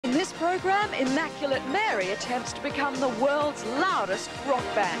this program, Immaculate Mary attempts to become the world's loudest rock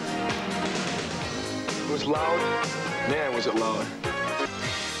band. It was loud. Man, was it loud.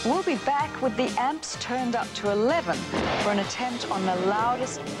 We'll be back with the amps turned up to 11 for an attempt on the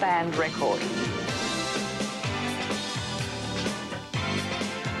loudest band record.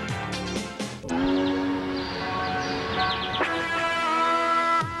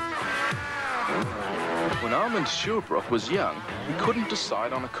 When Armand Schurbrook was young, he couldn't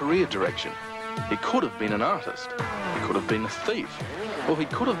decide on a career direction. He could have been an artist, he could have been a thief, or he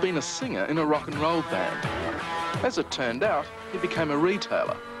could have been a singer in a rock and roll band. As it turned out, he became a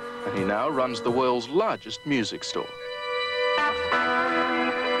retailer, and he now runs the world's largest music store.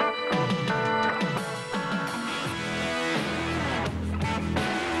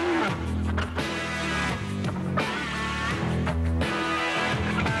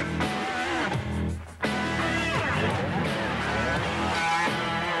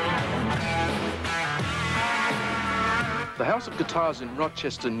 The House of Guitars in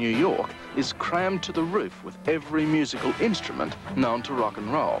Rochester, New York is crammed to the roof with every musical instrument known to rock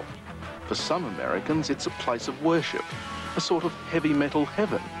and roll. For some Americans, it's a place of worship, a sort of heavy metal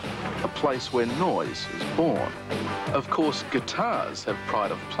heaven, a place where noise is born. Of course, guitars have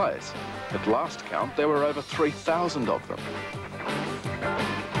pride of place. At last count, there were over 3,000 of them.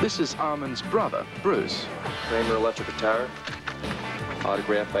 This is Armand's brother, Bruce. Kramer electric guitar,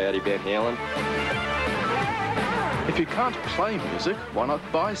 autographed by Eddie Van Halen. If you can't play music, why not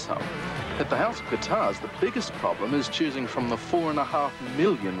buy some? At the House of Guitars, the biggest problem is choosing from the 4.5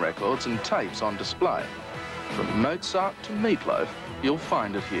 million records and tapes on display. From Mozart to Meatloaf, you'll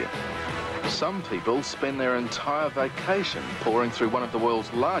find it here. Some people spend their entire vacation pouring through one of the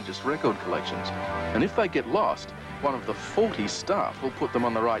world's largest record collections. And if they get lost, one of the 40 staff will put them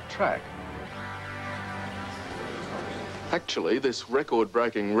on the right track. Actually, this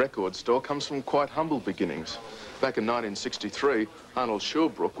record-breaking record store comes from quite humble beginnings. Back in 1963, Arnold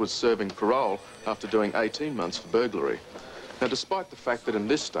Schurbrook was serving parole after doing 18 months for burglary. Now, despite the fact that in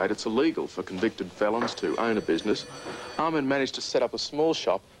this state it's illegal for convicted felons to own a business, Armand managed to set up a small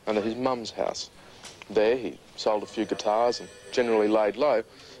shop under his mum's house. There, he sold a few guitars and generally laid low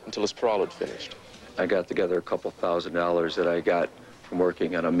until his parole had finished. I got together a couple $1,000s that I got from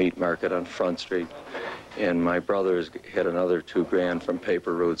working on a meat market on Front Street. And my brothers had another $2 grand from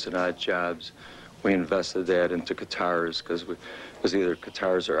paper routes and odd jobs. We invested that into guitars because it was either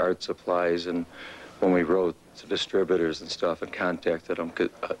guitars or art supplies. And when we wrote to distributors and stuff and contacted them,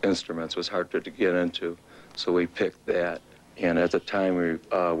 instruments was harder to get into. So we picked that. And at the time, we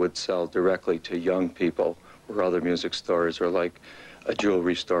would sell directly to young people or other music stores or like a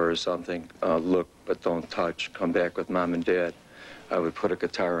jewelry store or something. Look but don't touch, come back with mom and dad. I would put a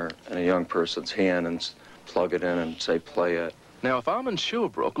guitar in a young person's hand and plug it in and say, play it. Now, if Armand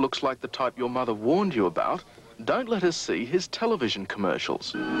Schurbrook looks like the type your mother warned you about, don't let her see his television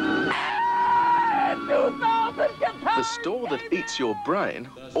commercials. The store that eats your brain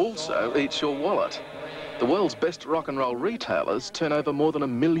also eats your wallet. The world's best rock and roll retailers turn over more than $1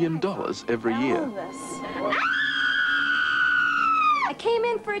 million every year. I came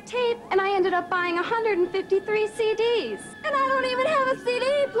in for a tape, and I ended up buying 153 CDs. And I don't even have a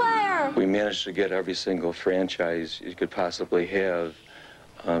CD player! We managed to get every single franchise you could possibly have.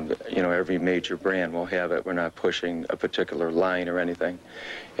 You know, every major brand will have it. We're not pushing a particular line or anything.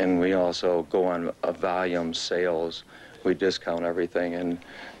 And we also go on volume sales. We discount everything and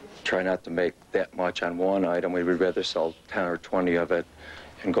try not to make that much on one item. We would rather sell 10 or 20 of it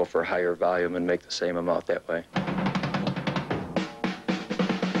and go for a higher volume and make the same amount that way.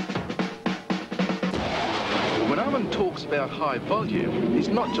 When Armand talks about high volume, he's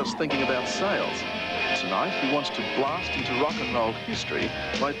not just thinking about sales. Tonight, he wants to blast into rock and roll history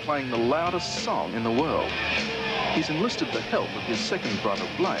by playing the loudest song in the world. He's enlisted the help of his second brother,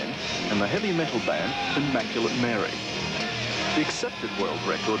 Blaine, and the heavy metal band, Immaculate Mary. The accepted world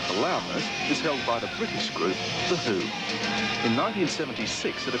record for loudness is held by the British group, The Who. In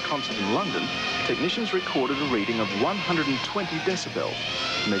 1976, at a concert in London, technicians recorded a reading of 120 decibels,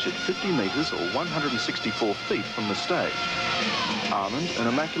 measured 50 metres or 164 feet from the stage. Armand and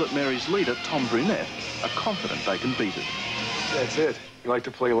Immaculate Mary's leader, Tom Brunette, are confident they can beat it. That's it. You like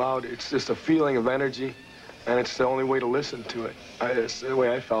to play loud. It's just a feeling of energy, and it's the only way to listen to it. It's the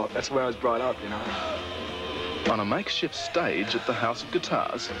way I felt. That's the way I was brought up, you know. On a makeshift stage at the House of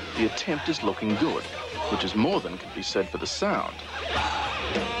Guitars, the attempt is looking good, which is more than can be said for the sound.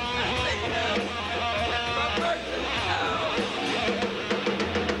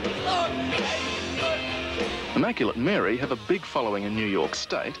 Immaculate Mary have a big following in New York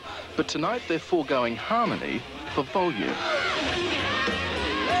State, but tonight they're foregoing harmony for volume.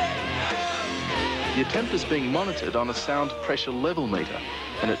 The attempt is being monitored on a sound pressure level meter,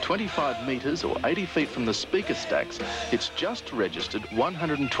 and at 25 metres or 80 feet from the speaker stacks, it's just registered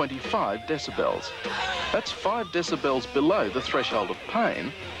 125 decibels. That's 5 decibels below the threshold of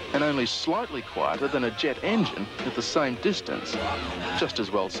pain, and only slightly quieter than a jet engine at the same distance. Just as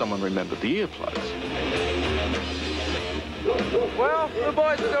well someone remembered the earplugs. Well, the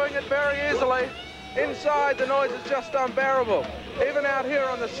boys are doing it very easily. Inside, the noise is just unbearable. Even out here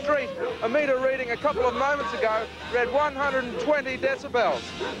on the street, a meter reading a couple of moments ago read 120 decibels.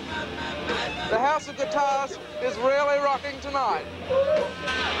 The House of Guitars is really rocking tonight.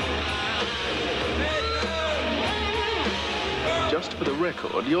 Just for the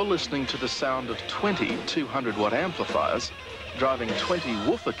record, you're listening to the sound of 20 200-watt amplifiers driving 20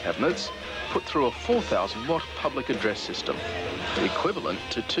 woofer cabinets put through a 4,000-watt public address system, equivalent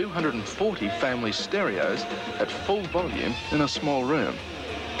to 240 family stereos at full volume in a small room.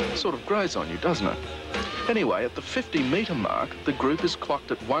 Sort of grows on you, doesn't it? Anyway, at the 50-metre mark, the group is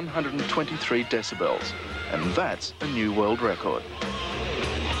clocked at 123 decibels, and that's a new world record.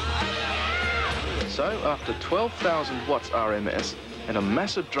 So, after 12,000 watts RMS and a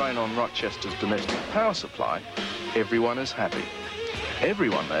massive drain on Rochester's domestic power supply, everyone is happy.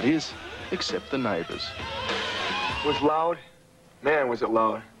 Everyone, that is, except the neighbours. It was loud. Man, was it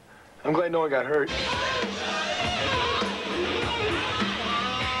loud. I'm glad no one got hurt.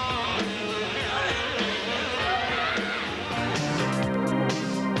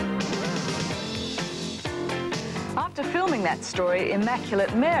 After filming that story,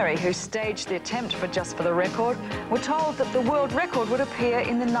 Immaculate Mary, who staged the attempt for Just for the Record, were told that the world record would appear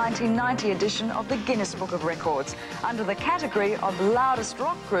in the 1990 edition of the Guinness Book of Records under the category of loudest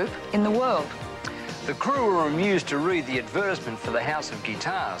rock group in the world. The crew were amused to read the advertisement for the House of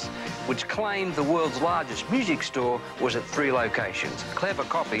Guitars, which claimed the world's largest music store was at 3 locations. Clever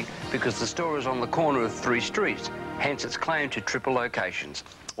copy, because the store is on the corner of 3 streets, hence its claim to triple locations.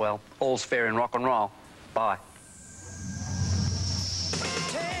 Well, all's fair in rock and roll. Bye.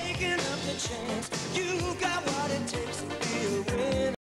 Taking up the chance, you got